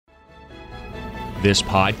This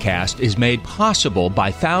podcast is made possible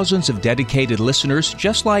by thousands of dedicated listeners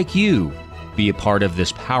just like you. Be a part of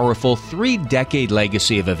this powerful 3-decade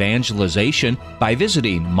legacy of evangelization by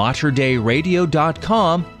visiting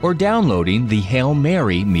materdeiradio.com or downloading the Hail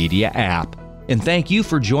Mary Media app. And thank you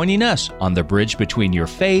for joining us on the bridge between your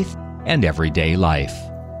faith and everyday life.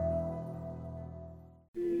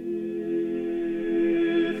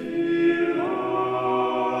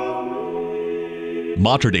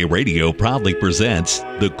 Mater Dei Radio proudly presents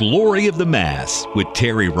The Glory of the Mass with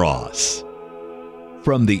Terry Ross.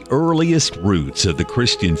 From the earliest roots of the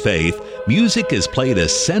Christian faith, music has played a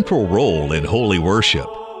central role in holy worship.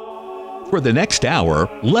 For the next hour,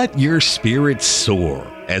 let your spirit soar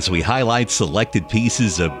as we highlight selected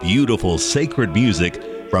pieces of beautiful sacred music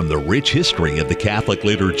from the rich history of the Catholic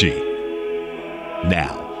liturgy.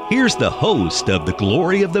 Now, here's the host of The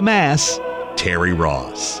Glory of the Mass, Terry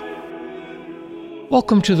Ross.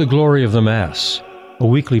 Welcome to The Glory of the Mass, a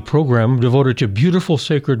weekly program devoted to beautiful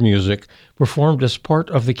sacred music performed as part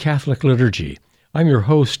of the Catholic liturgy. I'm your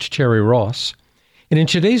host, Terry Ross, and in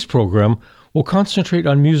today's program, we'll concentrate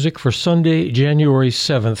on music for Sunday, January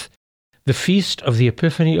 7th, the Feast of the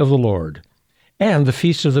Epiphany of the Lord, and the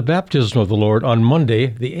Feast of the Baptism of the Lord on Monday,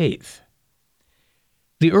 the 8th.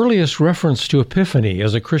 The earliest reference to Epiphany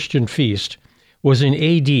as a Christian feast was in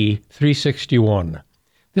AD 361.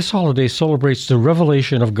 This holiday celebrates the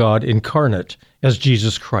revelation of God incarnate as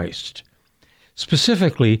Jesus Christ.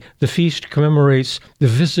 Specifically, the feast commemorates the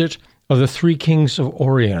visit of the three kings of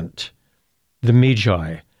Orient, the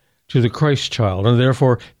Magi, to the Christ child, and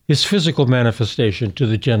therefore his physical manifestation to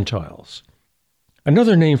the Gentiles.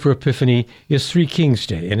 Another name for Epiphany is Three Kings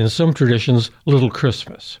Day, and in some traditions, Little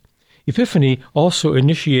Christmas. Epiphany also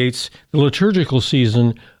initiates the liturgical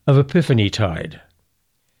season of Epiphany Tide.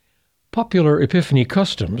 Popular Epiphany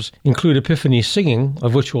customs include Epiphany singing,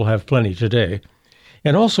 of which we'll have plenty today,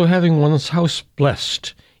 and also having one's house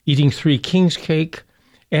blessed, eating Three Kings cake,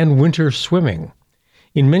 and winter swimming.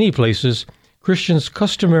 In many places, Christians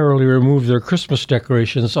customarily remove their Christmas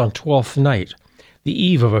decorations on Twelfth Night, the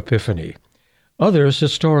eve of Epiphany. Others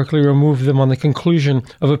historically remove them on the conclusion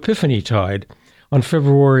of Epiphany Tide on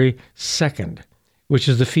February 2nd, which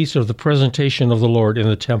is the feast of the presentation of the Lord in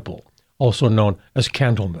the temple, also known as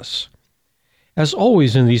Candlemas. As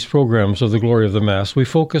always in these programs of the Glory of the Mass, we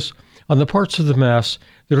focus on the parts of the Mass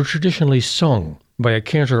that are traditionally sung by a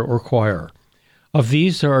cantor or choir. Of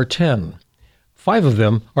these, there are 10. 5 of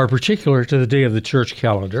them are particular to the day of the church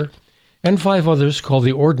calendar, and 5 others, called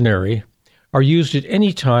the ordinary, are used at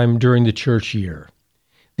any time during the church year.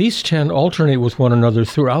 These 10 alternate with one another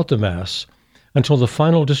throughout the Mass until the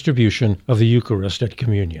final distribution of the Eucharist at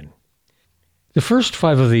Communion. The first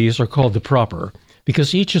 5 of these are called the proper,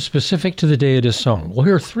 because each is specific to the day it is sung. We'll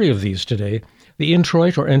hear 3 of these today: the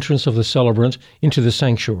introit, or entrance of the celebrant into the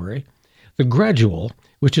sanctuary, the gradual,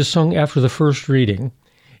 which is sung after the first reading,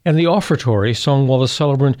 and the offertory, sung while the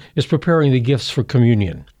celebrant is preparing the gifts for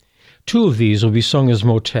communion. 2 of these will be sung as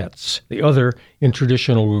motets, the other in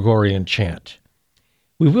traditional Gregorian chant.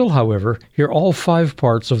 We will, however, hear all 5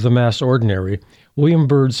 parts of the Mass Ordinary, William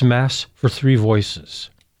Byrd's Mass for 3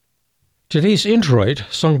 voices. Today's introit,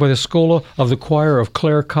 sung by the Schola of the Choir of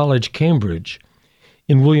Clare College, Cambridge,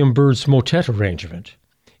 in William Byrd's motet arrangement,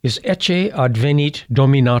 is Ecce advenit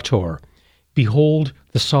Dominator, Behold,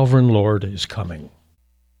 the Sovereign Lord is coming.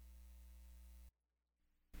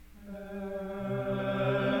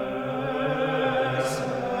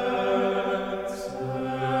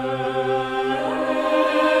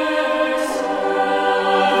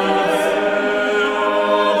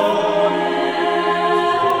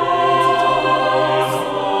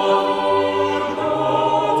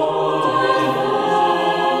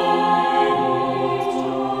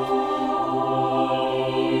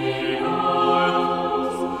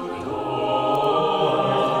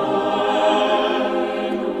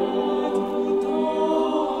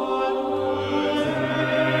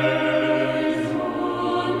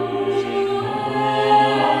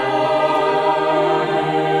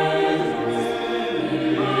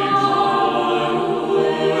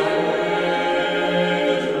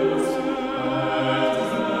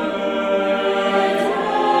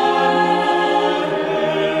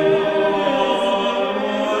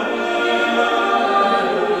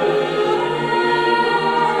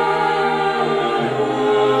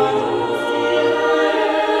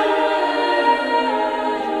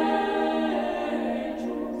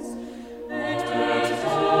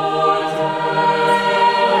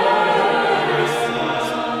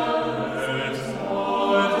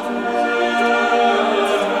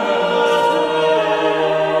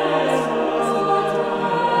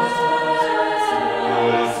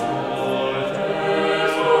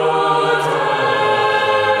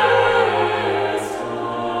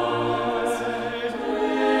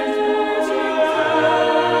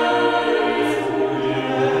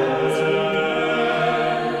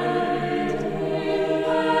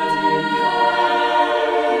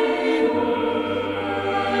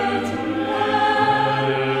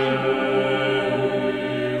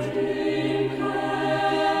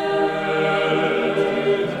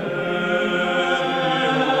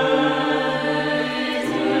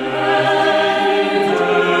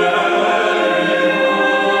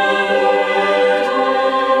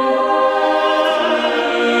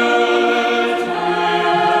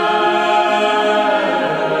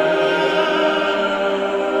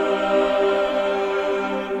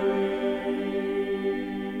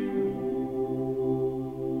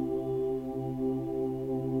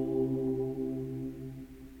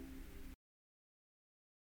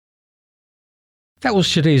 That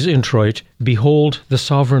was today's introit, Behold, the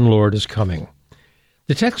Sovereign Lord is Coming.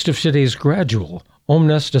 The text of today's gradual,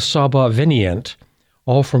 Omnes de Saba venient,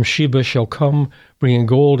 all from Sheba shall come, bringing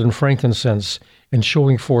gold and frankincense, and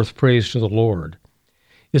showing forth praise to the Lord,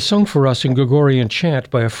 is sung for us in Gregorian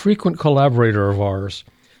chant by a frequent collaborator of ours,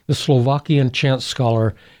 the Slovakian chant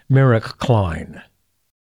scholar Marek Klein.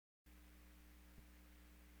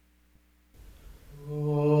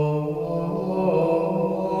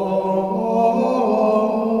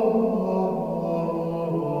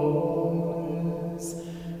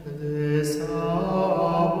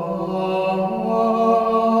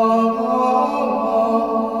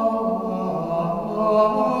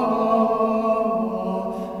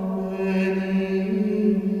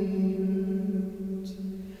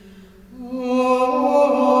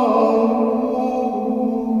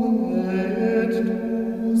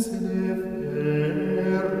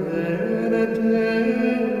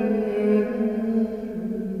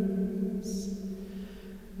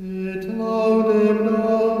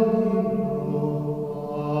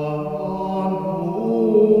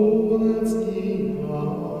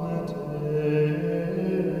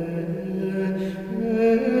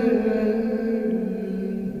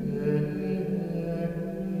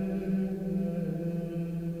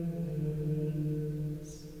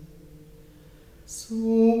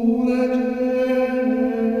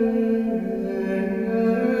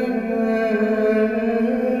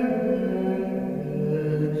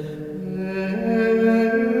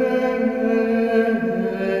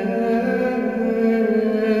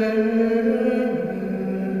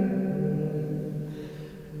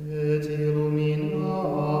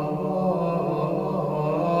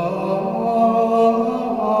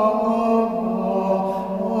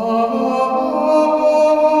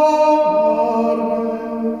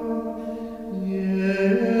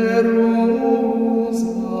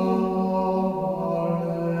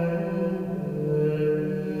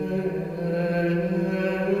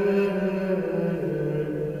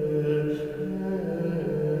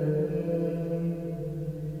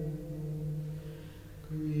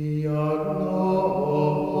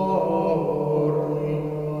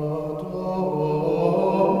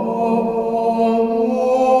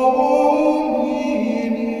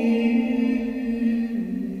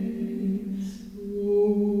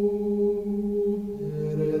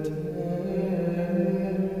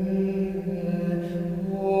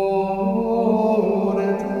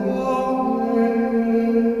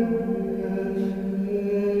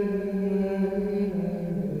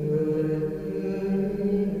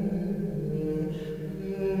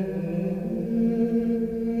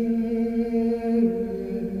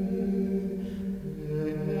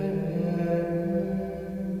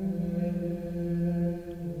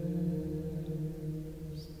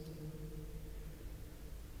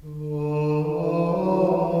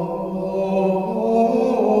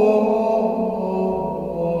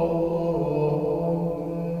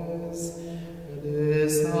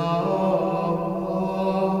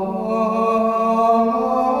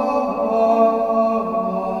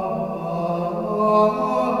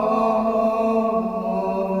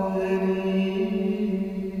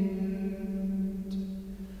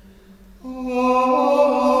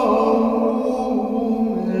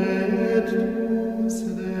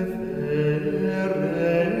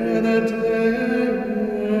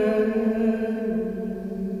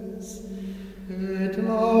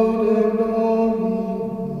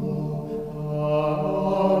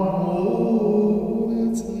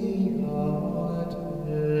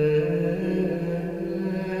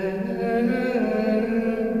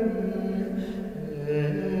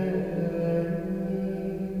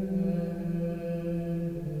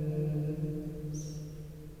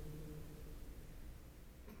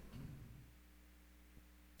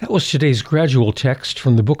 That was today's gradual text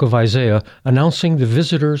from the book of Isaiah announcing the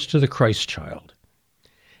visitors to the Christ child.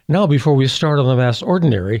 Now, before we start on the Mass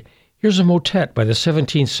Ordinary, here's a motet by the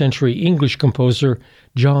 17th century English composer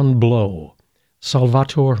John Blow,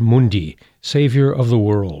 Salvator Mundi, Savior of the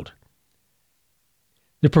World.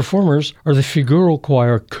 The performers are the Figural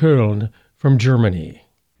Choir Köln from Germany.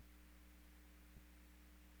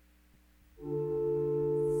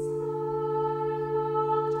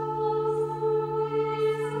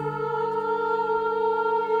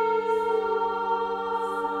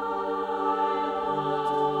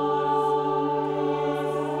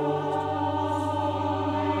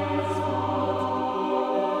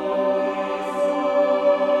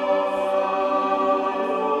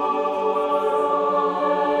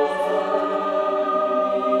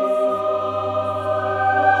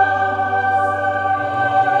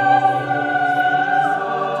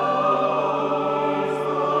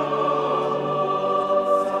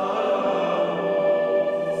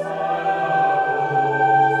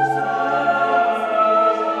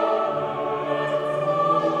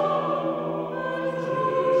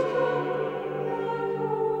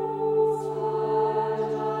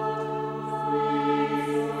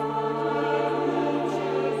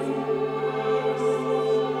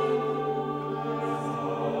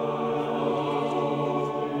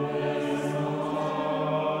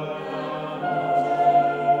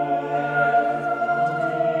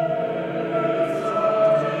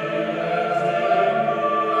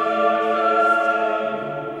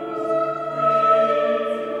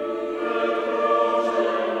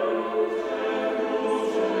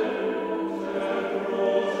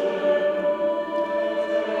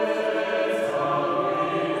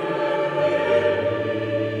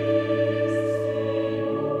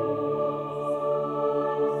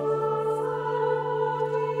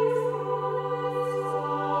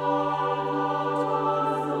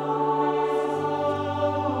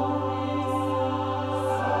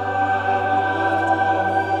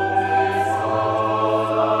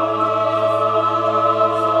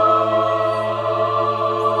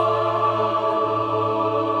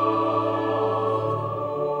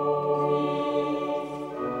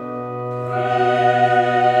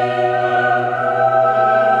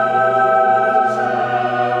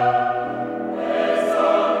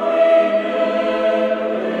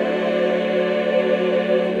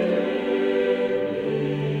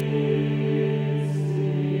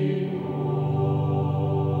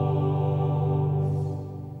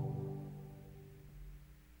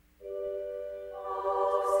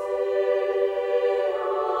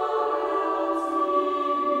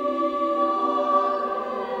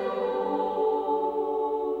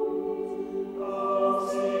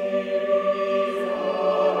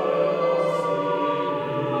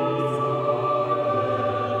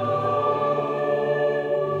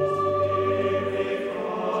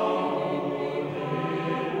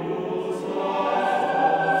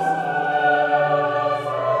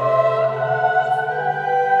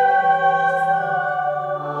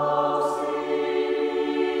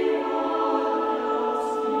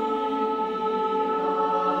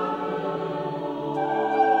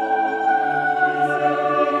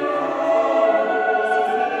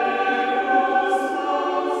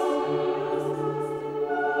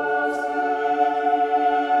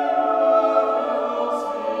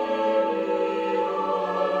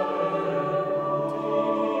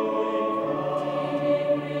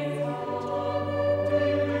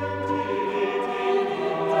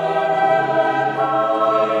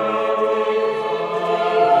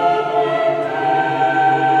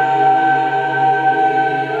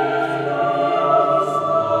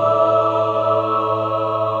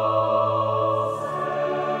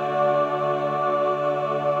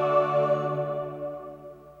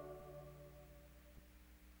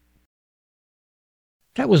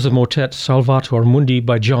 That was the motet Salvator Mundi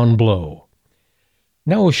by John Blow.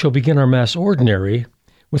 Now we shall begin our Mass Ordinary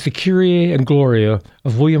with the Kyrie and Gloria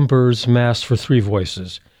of William Burr's Mass for three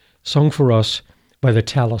voices, sung for us by the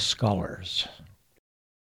Tallis Scholars.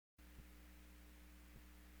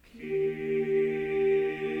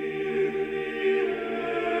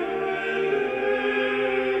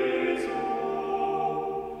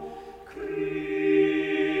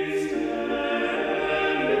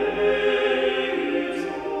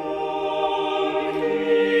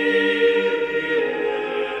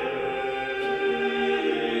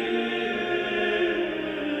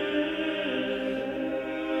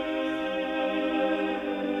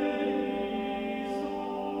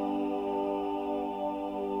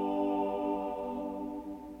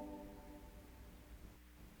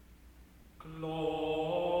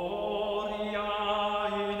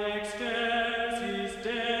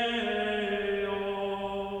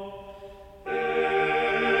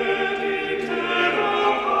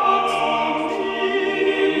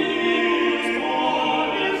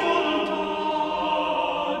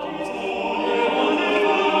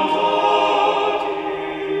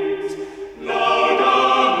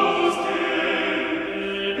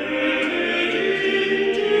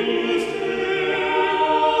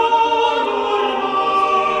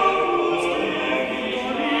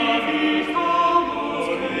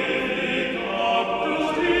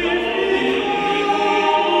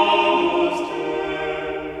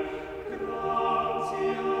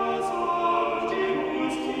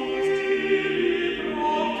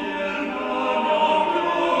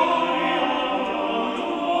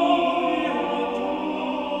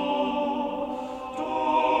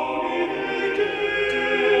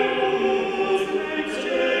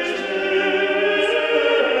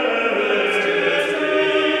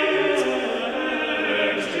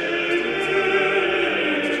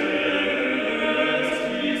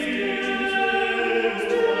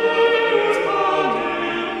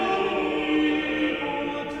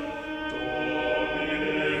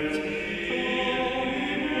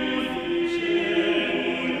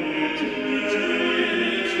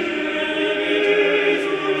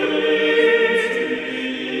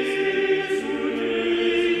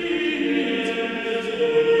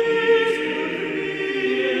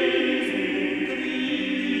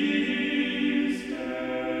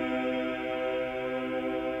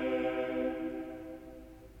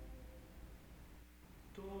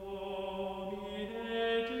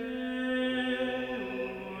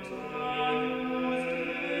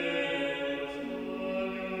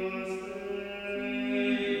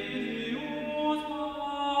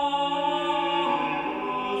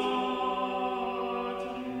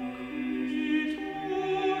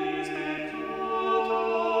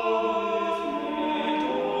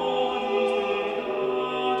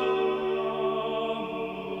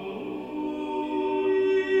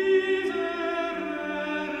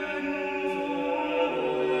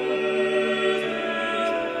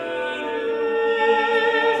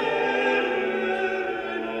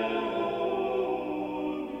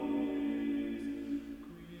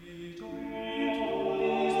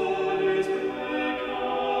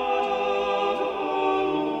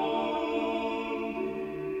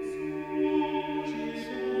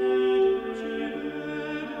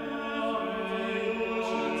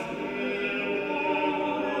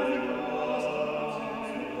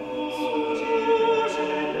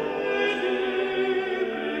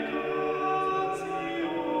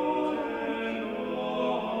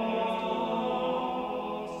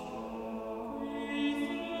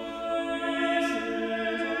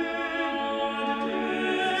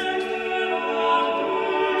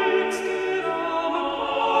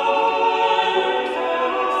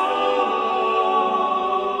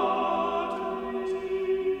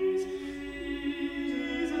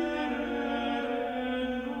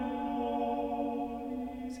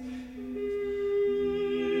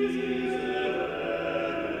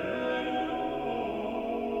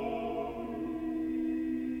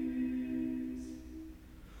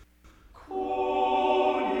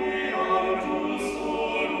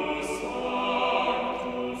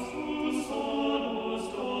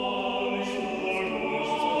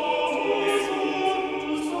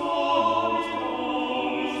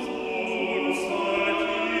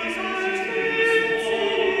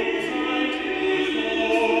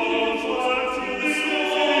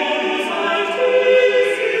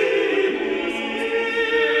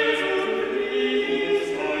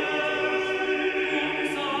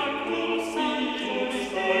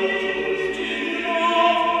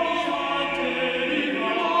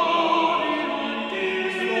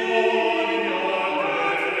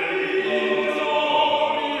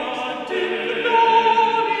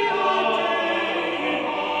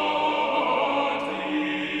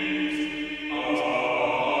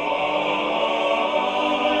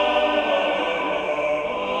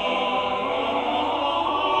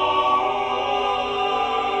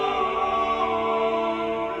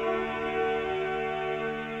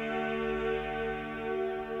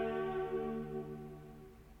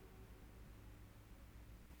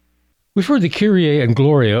 We've heard the Kyrie and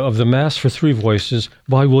Gloria of the Mass for three voices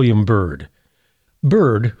by William Byrd.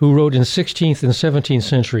 Byrd, who wrote in 16th and 17th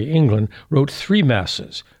century England, wrote three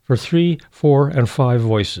Masses for 3, 4, and 5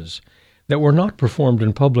 voices that were not performed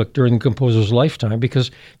in public during the composer's lifetime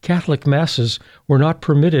because Catholic Masses were not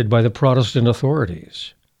permitted by the Protestant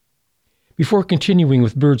authorities. Before continuing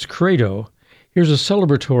with Byrd's Credo, here's a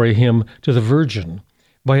celebratory hymn to the Virgin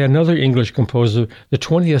by another English composer, the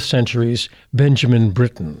 20th century's Benjamin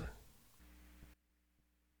Britten.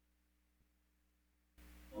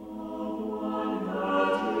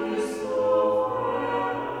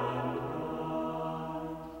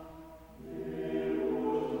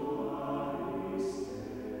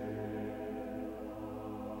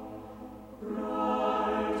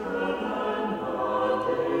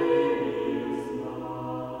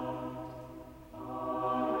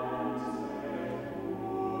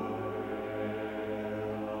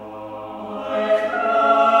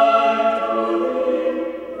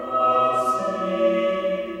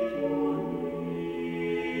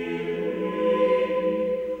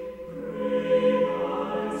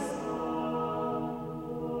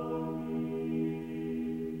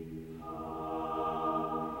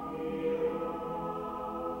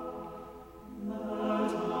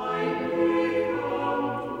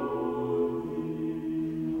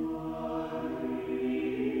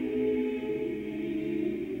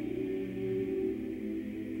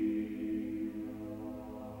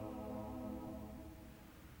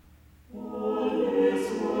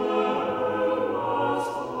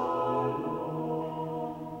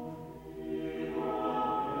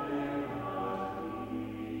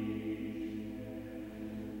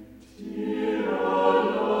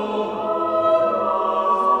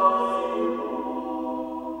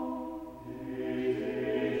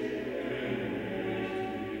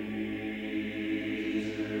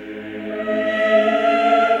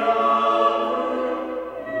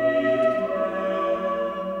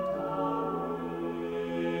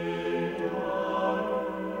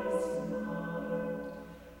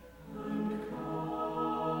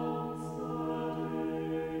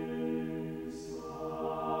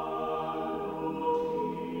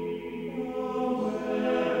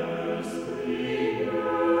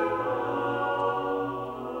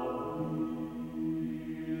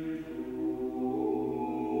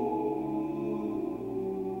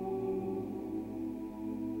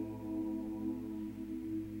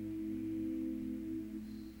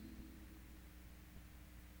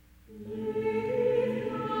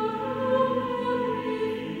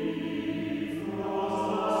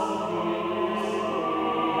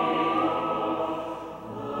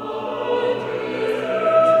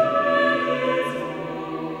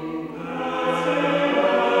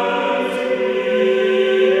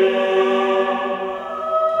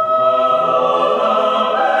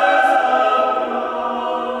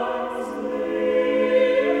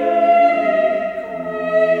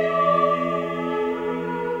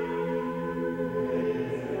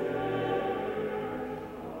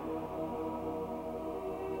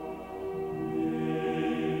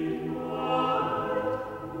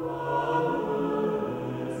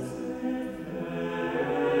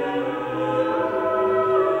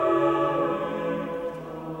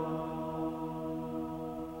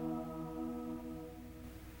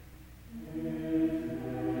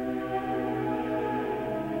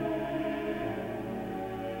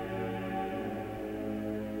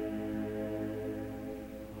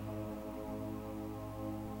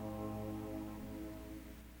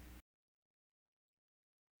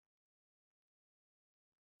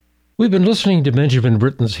 We've been listening to Benjamin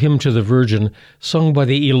Britten's Hymn to the Virgin, sung by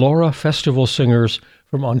the Elora Festival Singers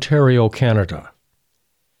from Ontario, Canada.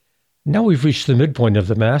 Now we've reached the midpoint of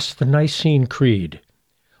the Mass, the Nicene Creed.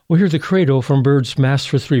 We'll hear the Credo from Byrd's Mass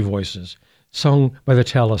for three voices, sung by the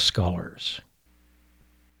Tallis Scholars.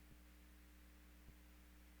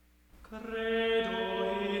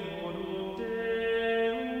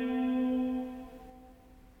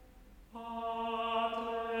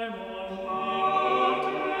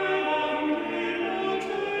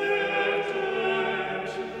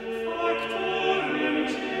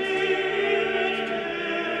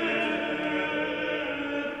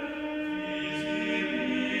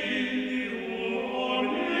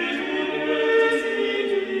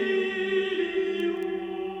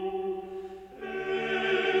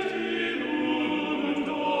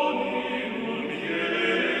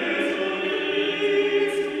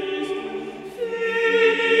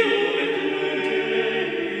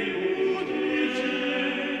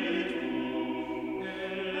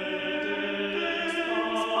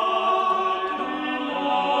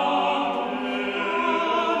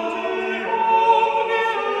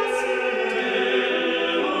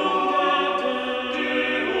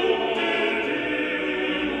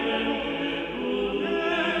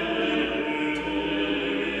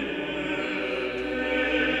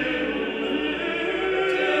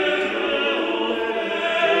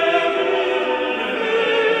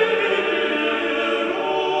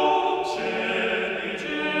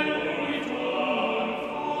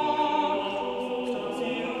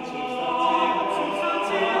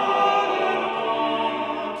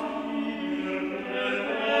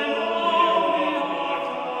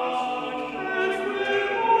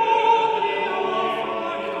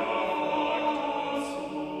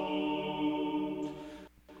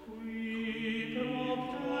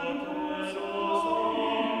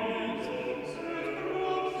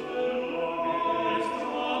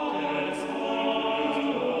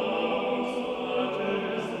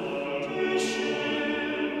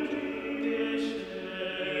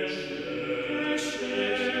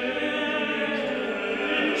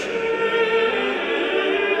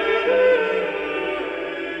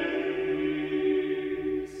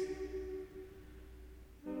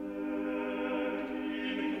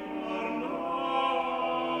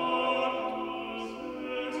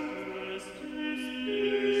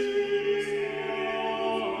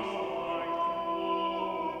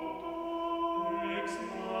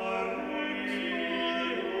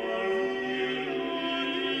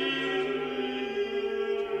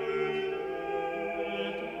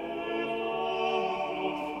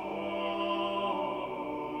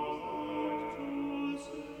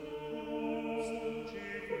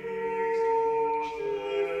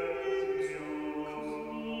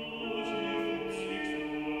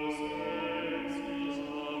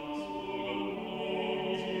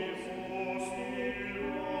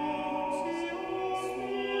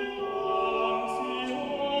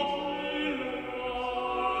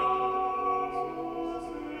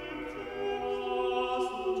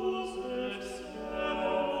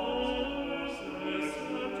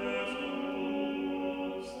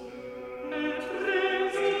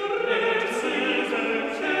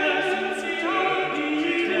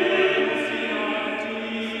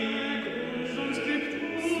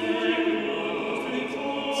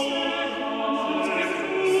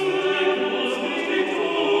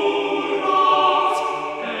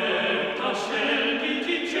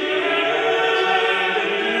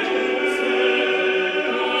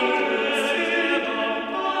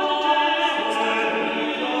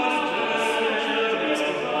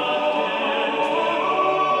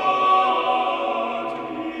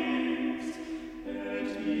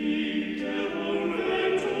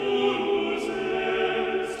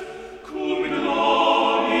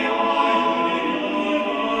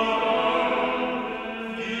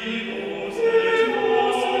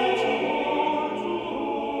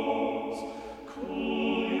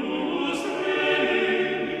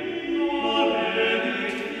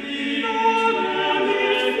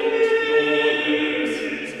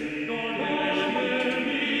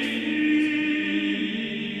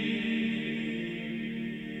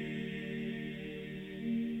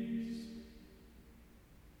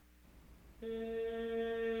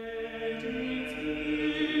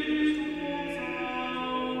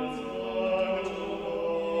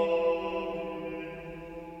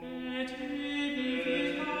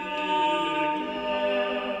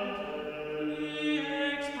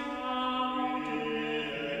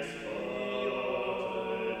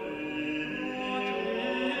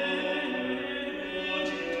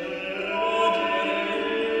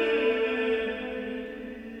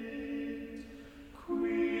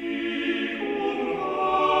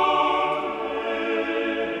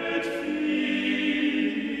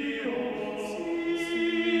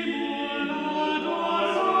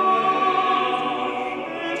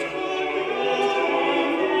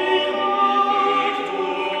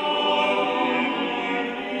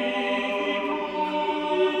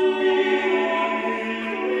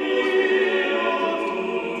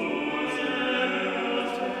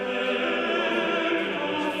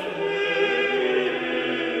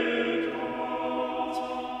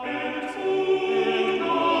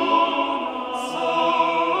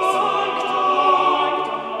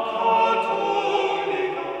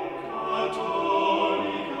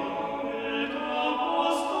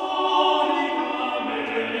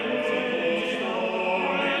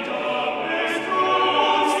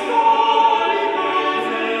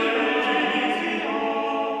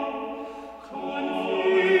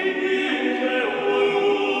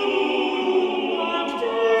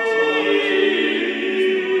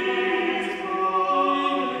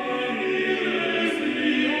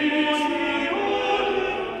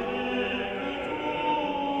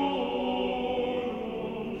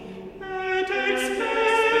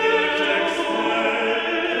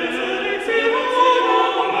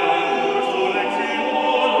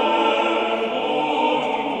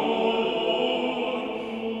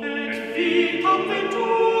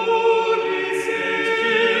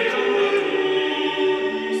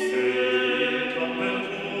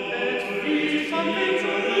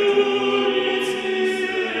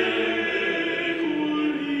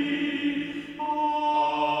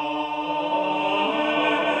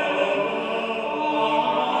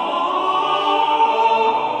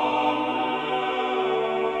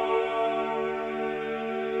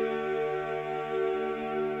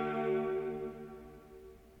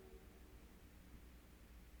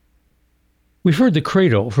 We've heard the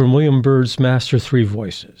Credo from William Byrd's Master Three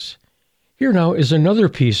Voices. Here now is another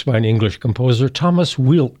piece by an English composer, Thomas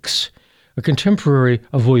Weelkes, a contemporary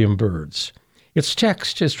of William Byrd's. Its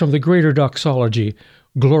text is from the greater doxology,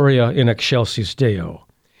 Gloria in Excelsis Deo,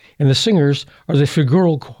 and the singers are the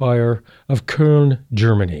Figural Choir of Köln,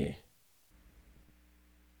 Germany.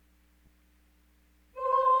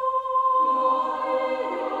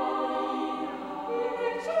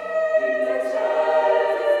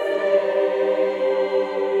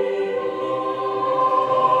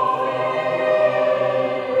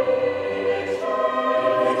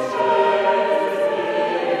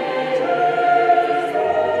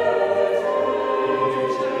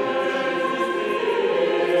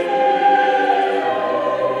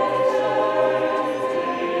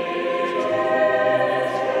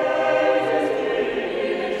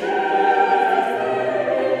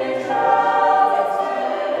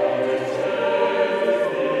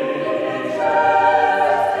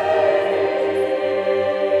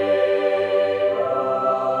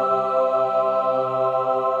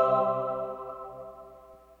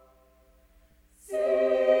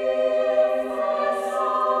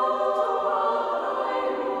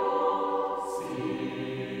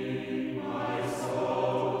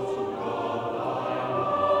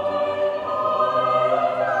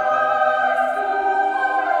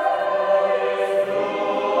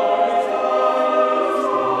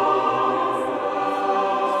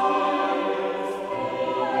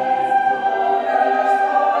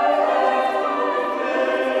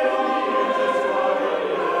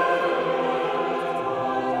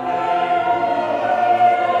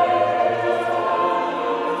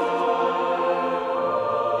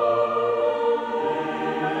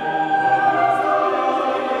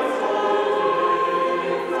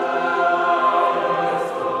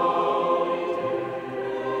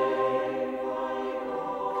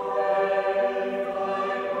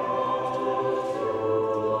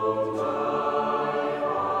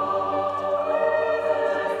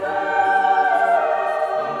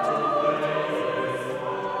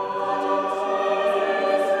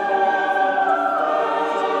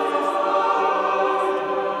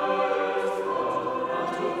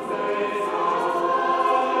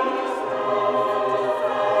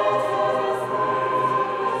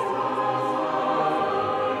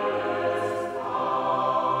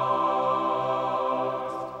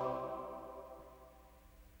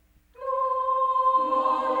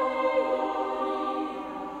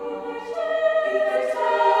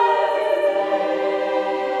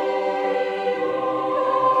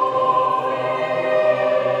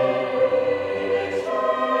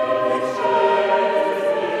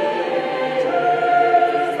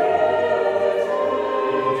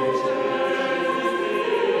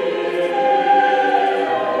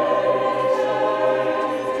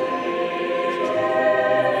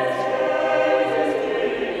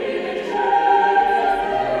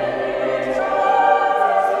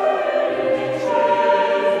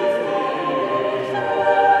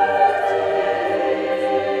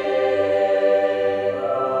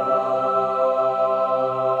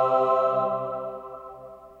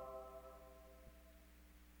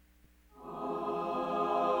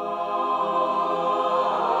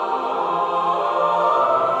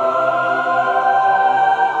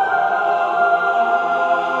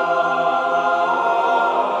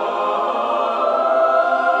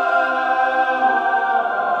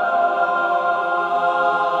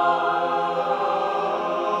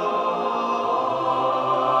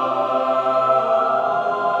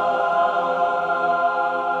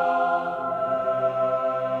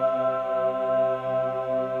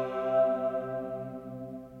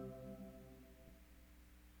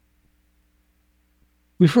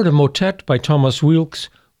 We've heard a motet by Thomas Weelkes,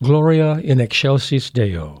 Gloria in Excelsis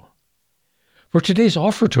Deo. For today's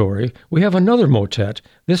offertory, we have another motet,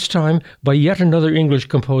 this time by yet another English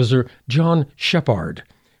composer, John Sheppard,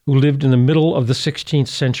 who lived in the middle of the 16th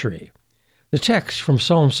century. The text from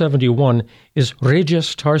Psalm 71 is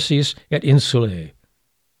Reges Tarsis et Insulae.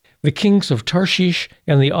 The kings of Tarshish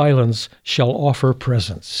and the islands shall offer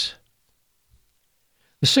presents.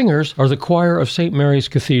 The singers are the choir of St. Mary's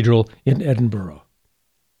Cathedral in Edinburgh.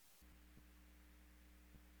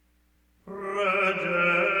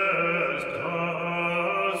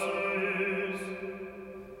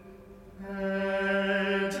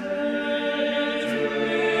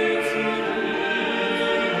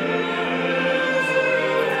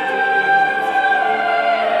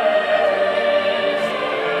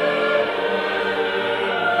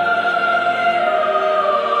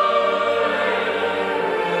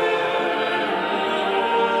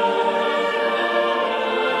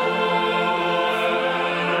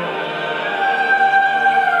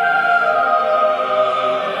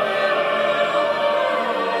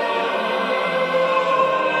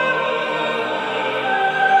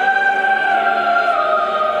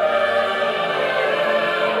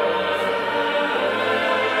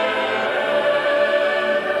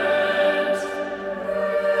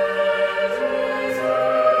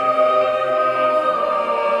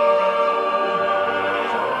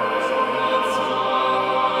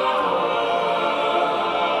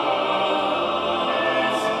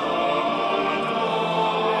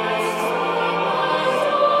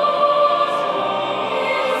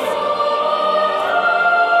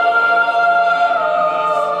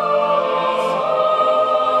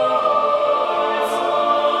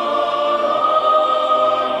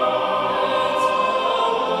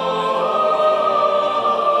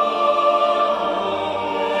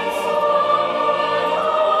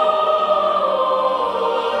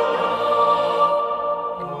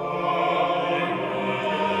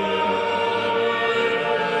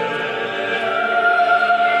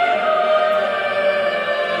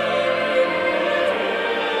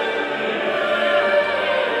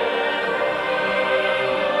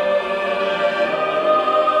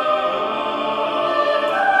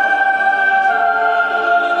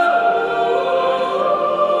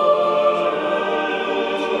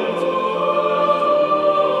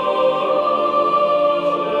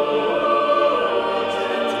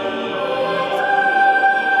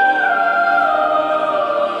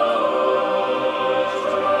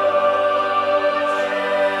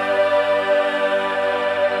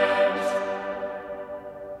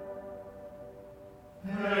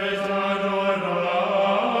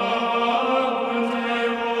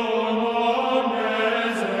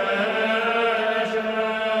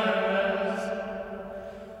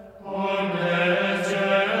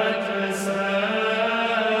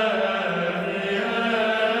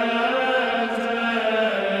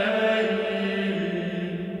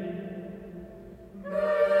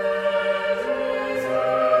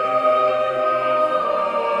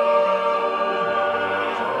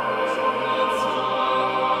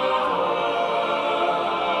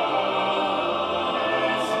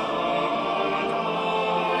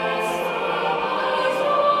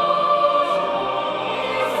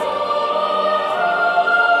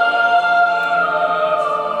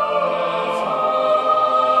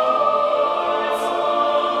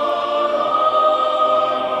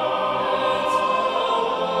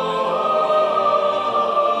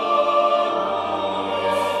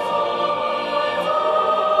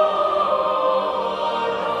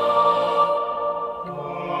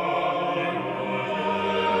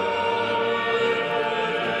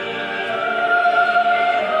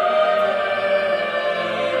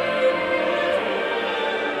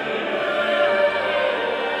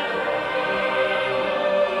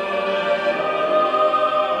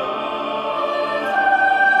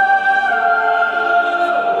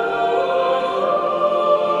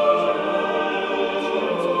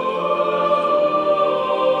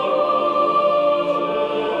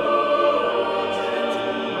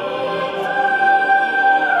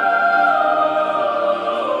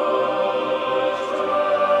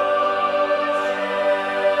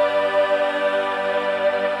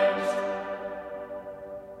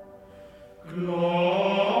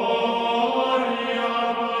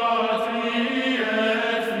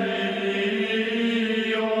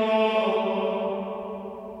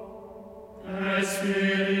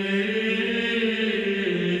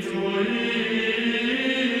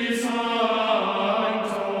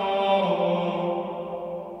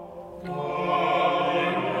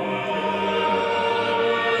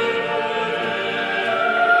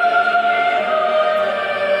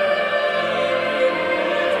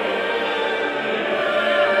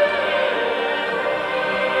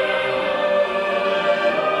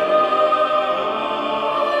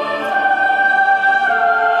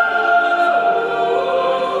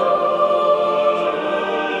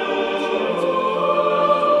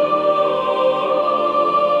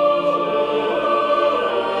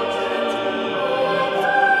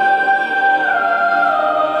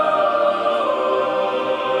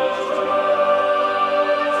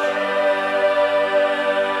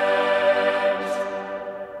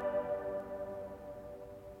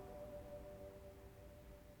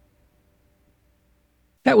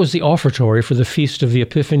 That was the offertory for the Feast of the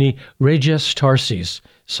Epiphany, Reges Tarsis,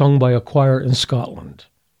 sung by a choir in Scotland.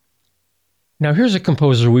 Now here's a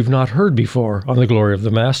composer we've not heard before on the Glory of the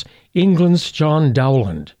Mass, England's John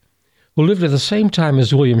Dowland, who lived at the same time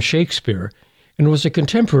as William Shakespeare and was a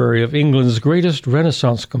contemporary of England's greatest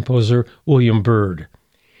Renaissance composer, William Byrd.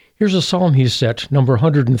 Here's a psalm he set, number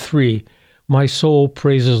 103, My Soul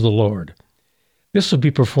Praises the Lord. This will be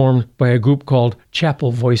performed by a group called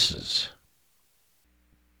Chapel Voices.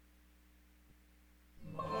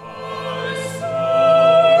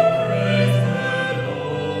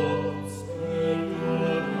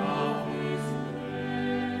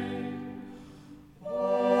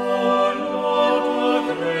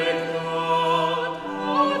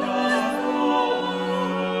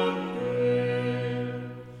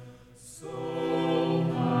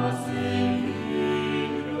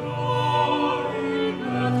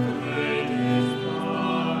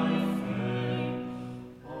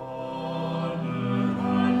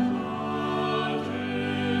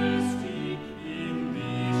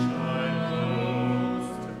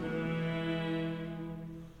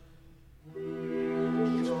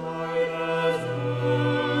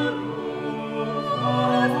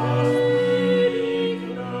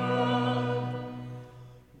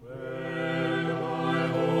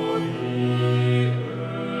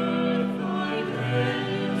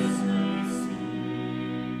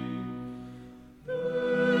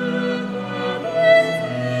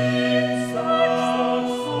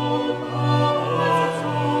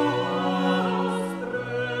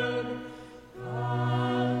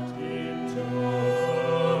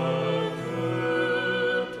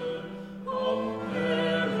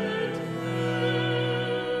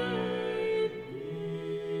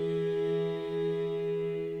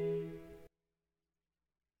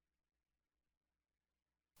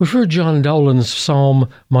 We've heard John Dowland's psalm,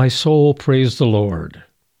 My Soul Praise the Lord.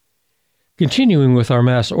 Continuing with our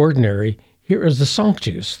Mass Ordinary, here is the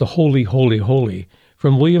Sanctus, the Holy, Holy, Holy,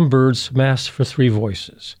 from William Byrd's Mass for Three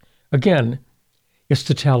Voices. Again, it's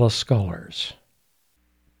the Tallis Scholars.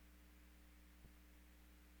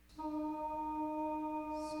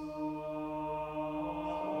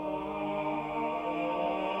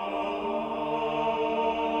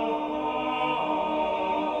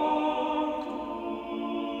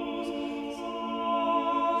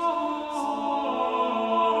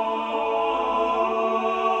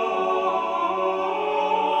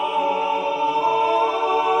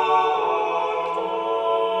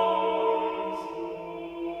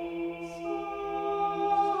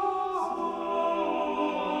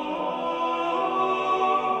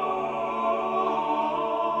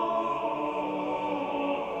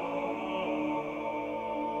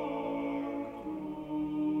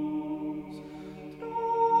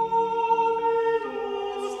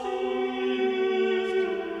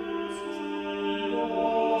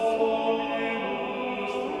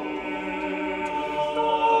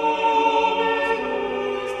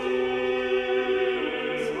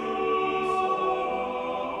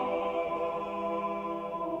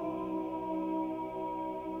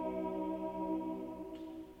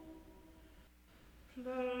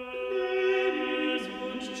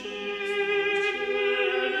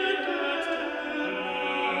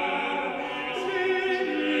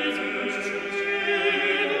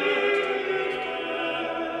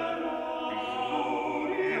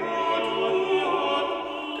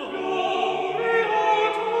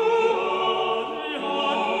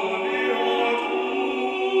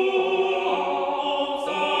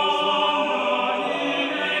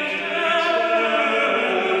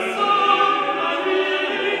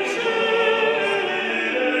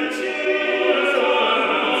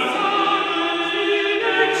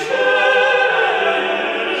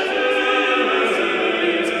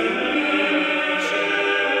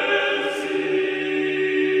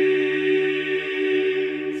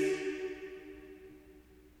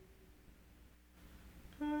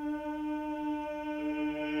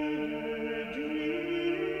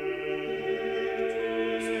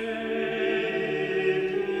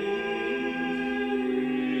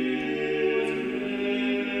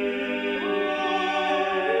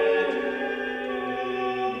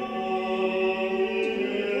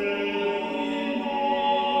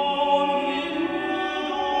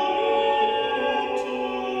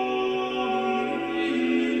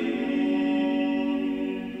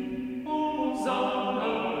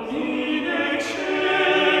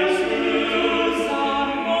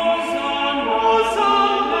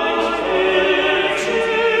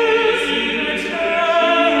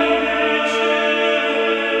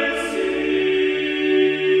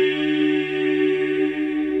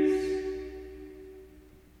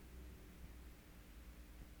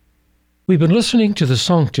 We've been listening to the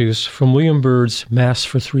Sanctus from William Byrd's Mass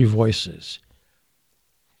for Three Voices.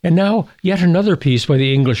 And now, yet another piece by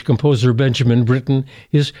the English composer Benjamin Britten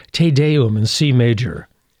is Te Deum in C major,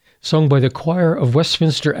 sung by the choir of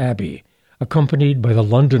Westminster Abbey, accompanied by the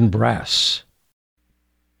London Brass.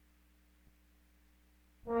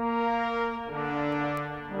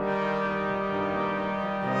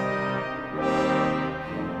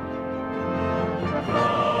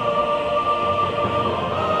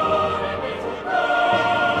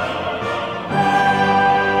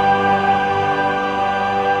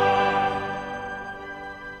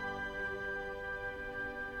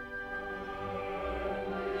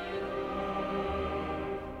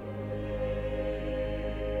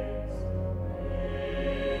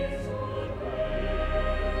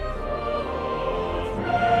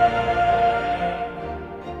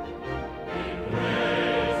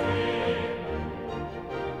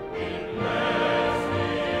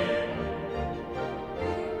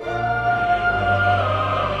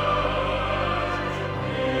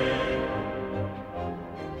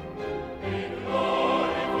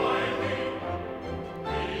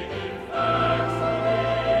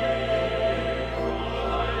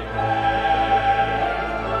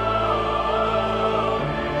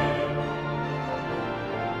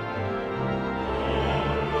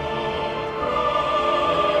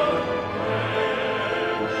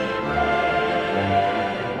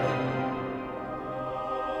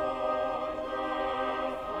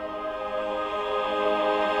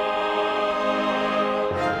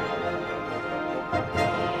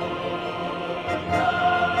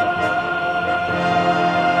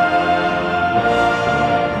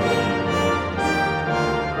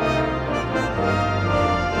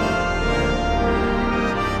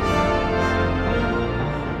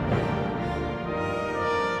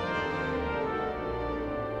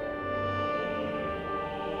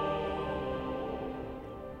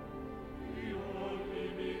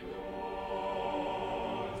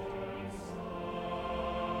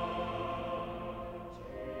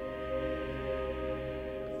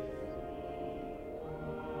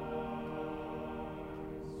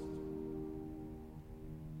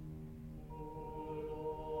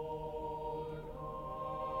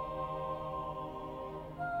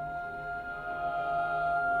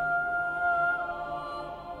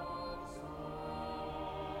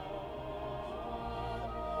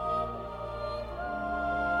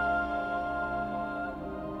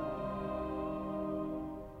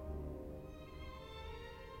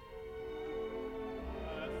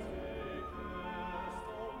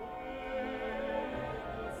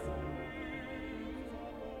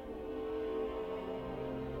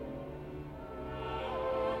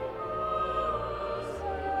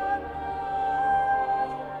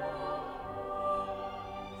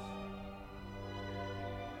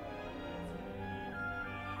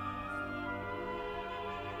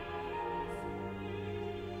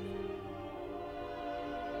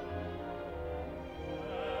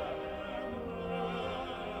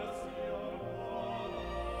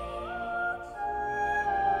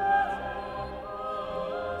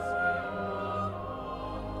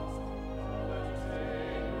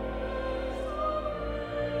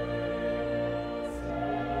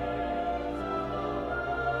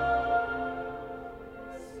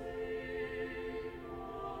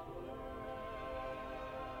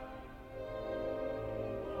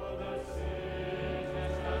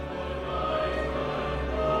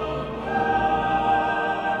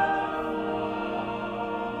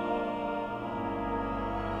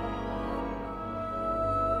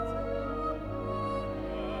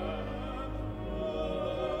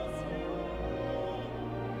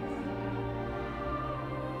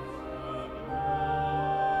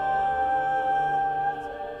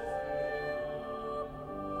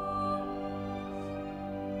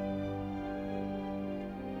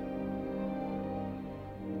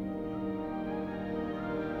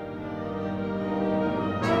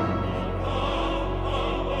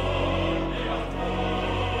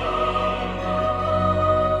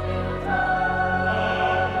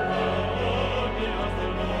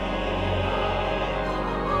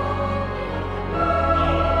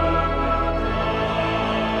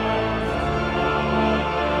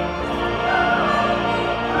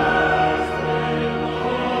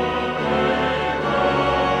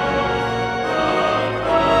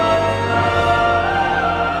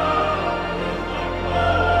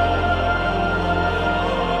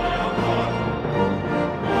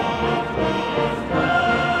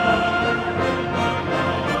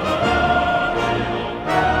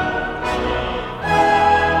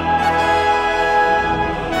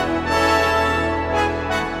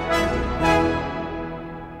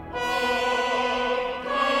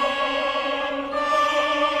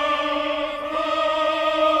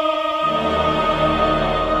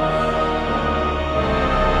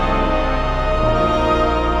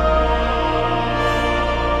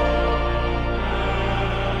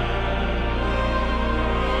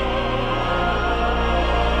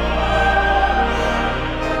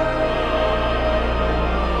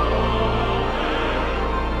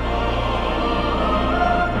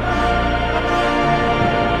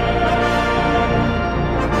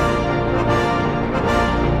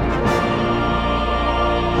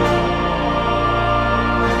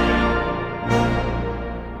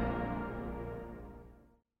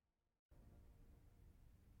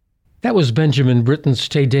 That was Benjamin Britten's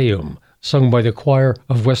Te Deum, sung by the choir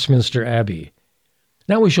of Westminster Abbey.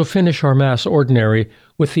 Now we shall finish our Mass Ordinary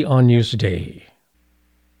with the Agnus Dei.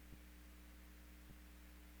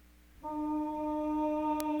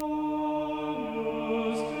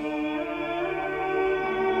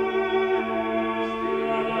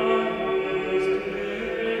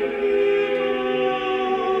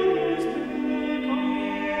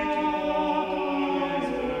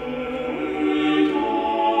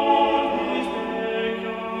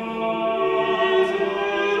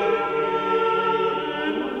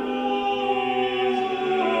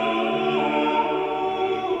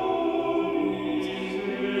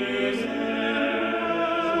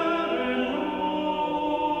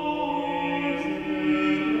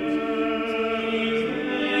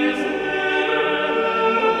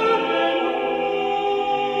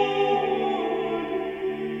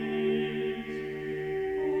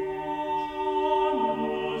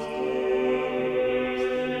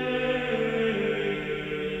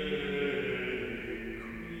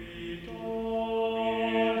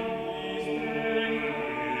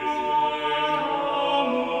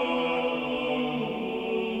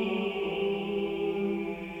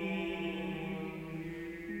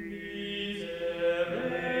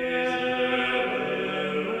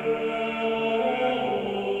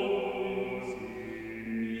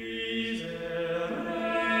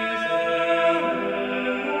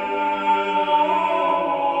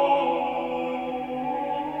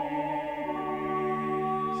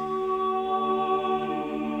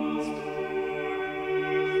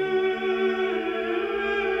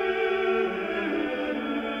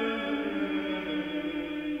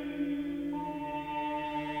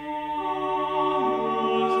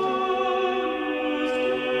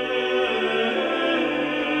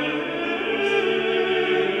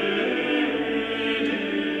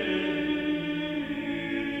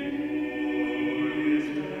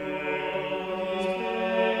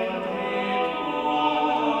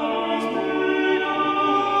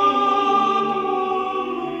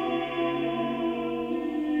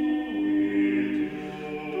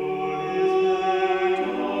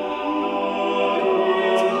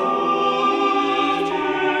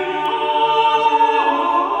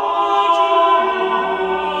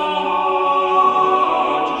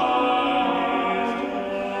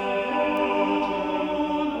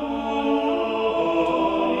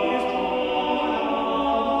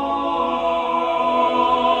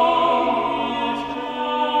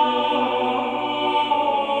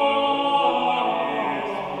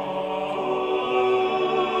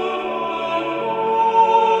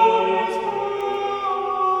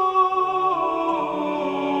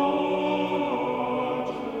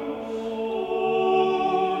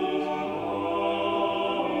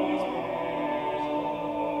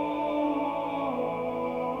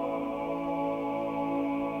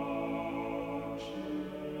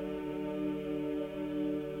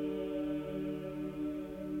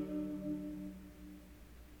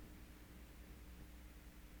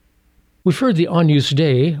 We've heard the Agnus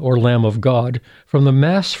Dei, or Lamb of God, from the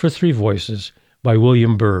Mass for Three Voices by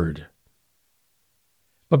William Byrd.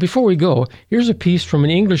 But before we go, here's a piece from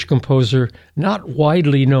an English composer not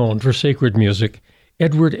widely known for sacred music,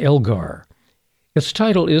 Edward Elgar. Its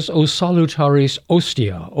title is O Salutaris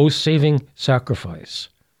Ostia, O Saving Sacrifice.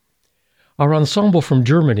 Our ensemble from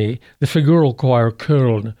Germany, the Figural Choir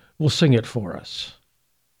Köln, will sing it for us.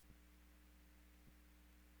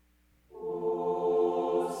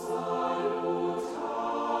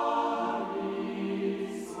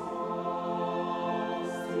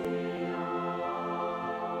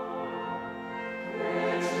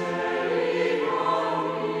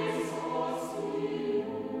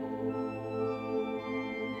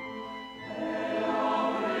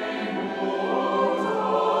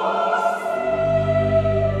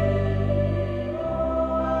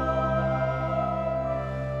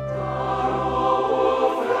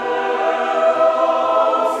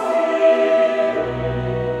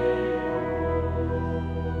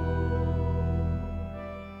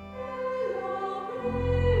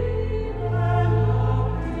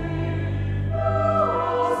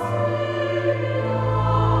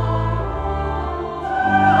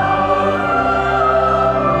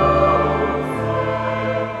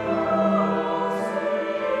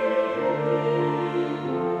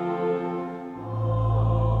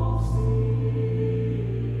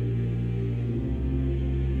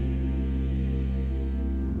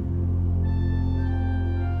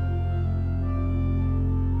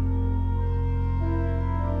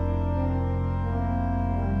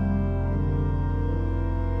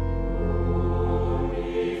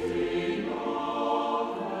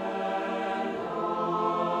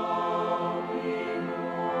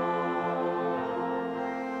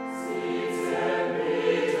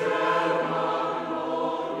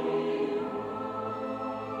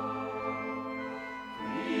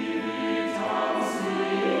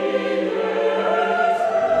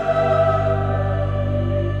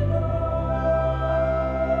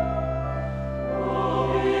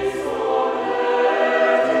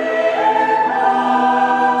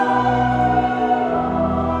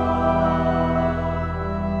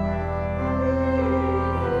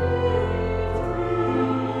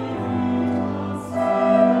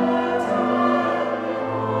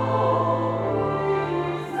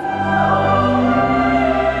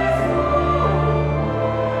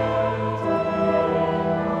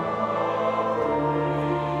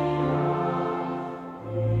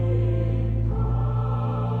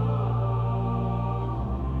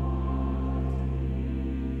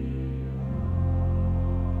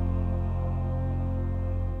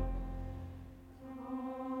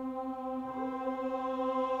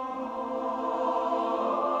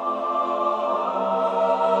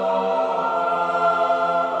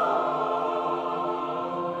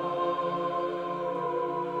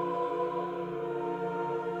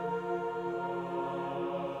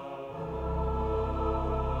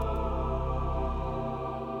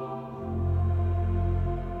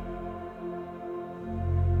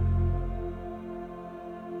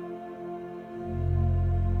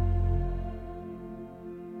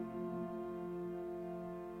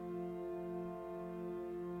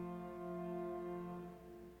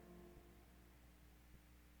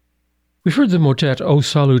 We've heard the motet O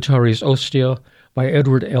Salutaris Ostia by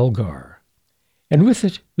Edward Elgar. And with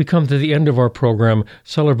it, we come to the end of our program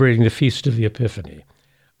celebrating the Feast of the Epiphany.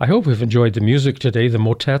 I hope you've enjoyed the music today, the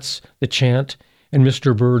motets, the chant, and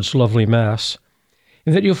Mr. Bird's lovely Mass,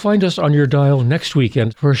 and that you'll find us on your dial next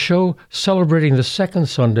weekend for a show celebrating the second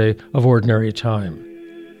Sunday of Ordinary Time.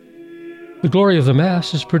 The Glory of the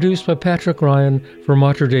Mass is produced by Patrick Ryan for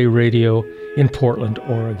Mater Dei Radio in Portland,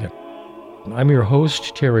 Oregon. I'm your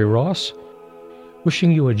host, Terry Ross,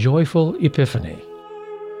 wishing you a joyful Epiphany.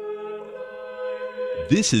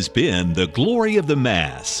 This has been The Glory of the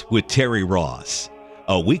Mass with Terry Ross,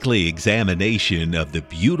 a weekly examination of the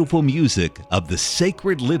beautiful music of the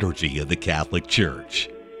sacred liturgy of the Catholic Church.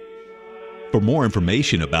 For more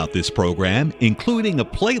information about this program, including a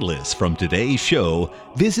playlist from today's show,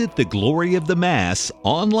 visit The Glory of the Mass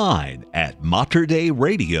online at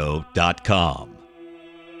materdeiradio.com.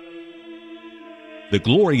 The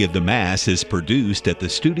Glory of the Mass is produced at the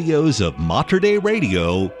studios of Mater Dei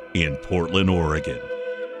Radio in Portland, Oregon.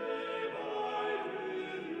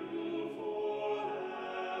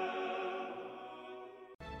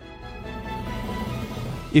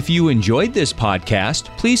 If you enjoyed this podcast,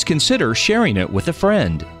 please consider sharing it with a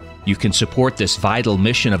friend. You can support this vital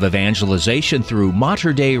mission of evangelization through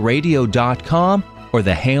materdeiradio.com or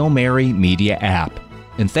the Hail Mary Media app.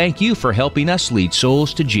 And thank you for helping us lead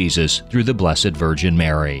souls to Jesus through the Blessed Virgin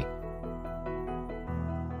Mary.